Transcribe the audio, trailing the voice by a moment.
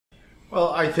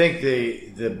Well, I think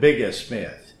the biggest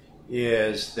myth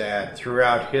is that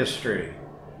throughout history,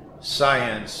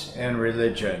 science and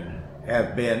religion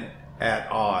have been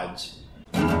at odds.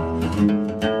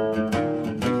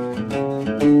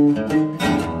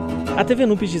 A TV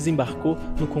Numbers desembarcou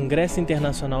no Congresso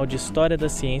Internacional de História da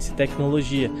Ciência e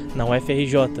Tecnologia, na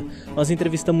UFRJ. Nós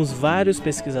entrevistamos vários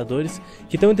pesquisadores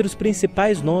que estão entre os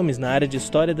principais nomes na área de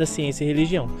História da Ciência e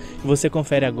Religião. E você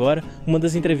confere agora uma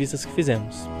das entrevistas que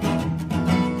fizemos.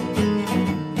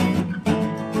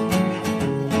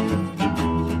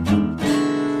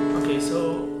 Okay,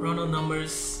 so Ronald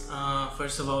Numbers,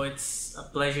 first of all, it's a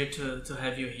pleasure to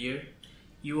have you here.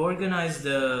 You organized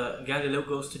the Galileu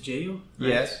Goes to Jail, right?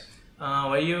 Yes.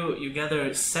 Where you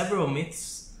gather several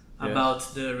myths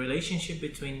about the relationship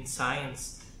between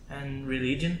science and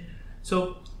religion.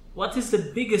 So, what is the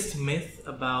biggest myth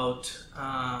about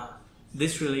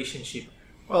this relationship?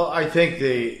 Well, I think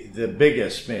the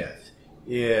biggest myth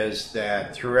is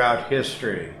that throughout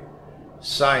history,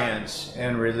 science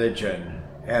and religion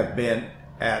have been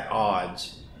at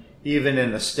odds, even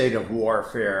in a state of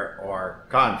warfare or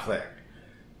conflict.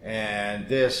 And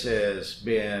this has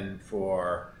been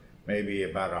for maybe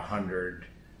about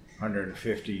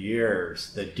 150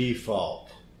 years, the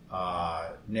default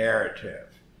narrative.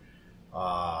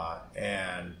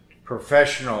 And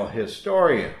professional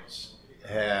historians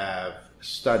have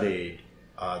studied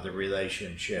the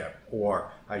relationship,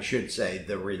 or I should say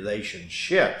the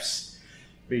relationships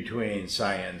between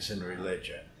science and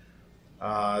religion.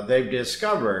 They've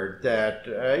discovered that,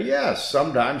 yes,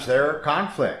 sometimes there are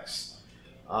conflicts,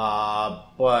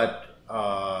 but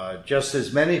just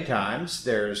as many times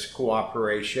there's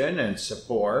cooperation and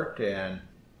support, and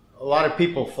a lot of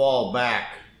people fall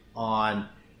back on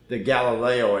the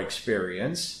Galileo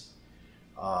experience,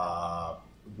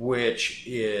 which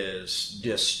is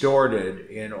distorted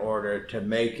in order to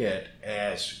make it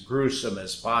as gruesome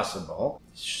as possible.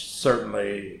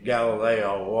 Certainly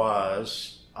Galileo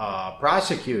was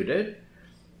prosecuted,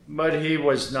 but he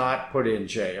was not put in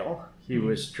jail. He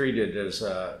was treated as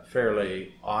a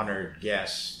fairly honored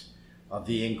guest of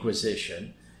the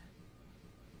Inquisition.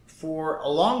 For a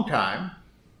long time,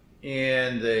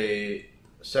 in the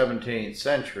 17th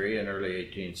century and early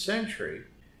 18th century,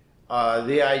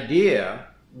 the idea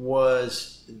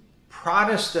was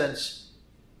Protestants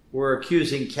were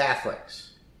accusing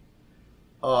Catholics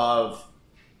of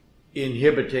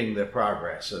inhibiting the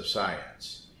progress of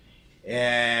science.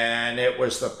 And it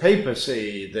was the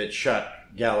papacy that shut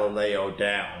Galileo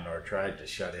down, or tried to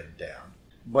shut him down.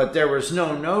 But there was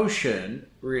no notion,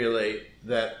 really,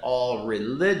 that all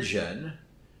religion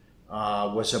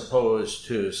was opposed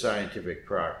to scientific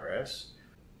progress.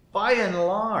 By and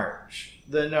large,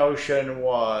 the notion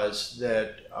was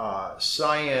that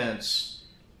science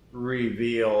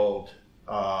revealed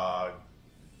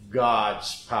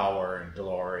God's power and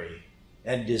glory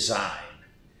and design.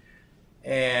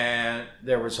 And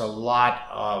there was a lot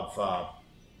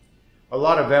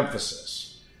of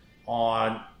emphasis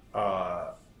on,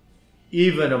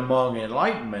 even among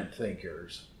Enlightenment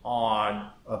thinkers,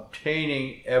 on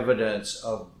obtaining evidence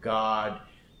of God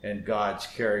and God's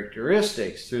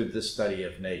characteristics through the study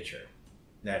of nature,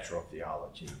 natural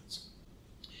theology.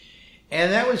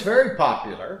 And that was very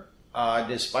popular,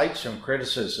 despite some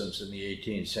criticisms in the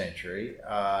 18th century.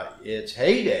 Its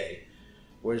heyday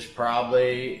was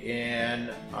probably in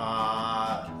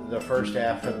the first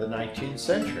half of the 19th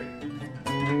century.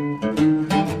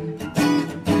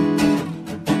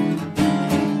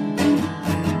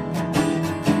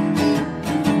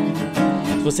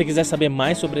 Se você quiser saber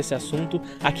mais sobre esse assunto,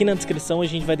 aqui na descrição a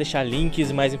gente vai deixar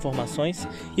links e mais informações.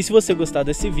 E se você gostar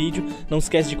desse vídeo, não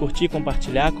esquece de curtir,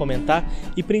 compartilhar, comentar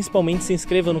e principalmente se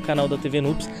inscreva no canal da TV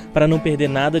Numbers para não perder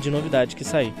nada de novidade que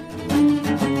sair.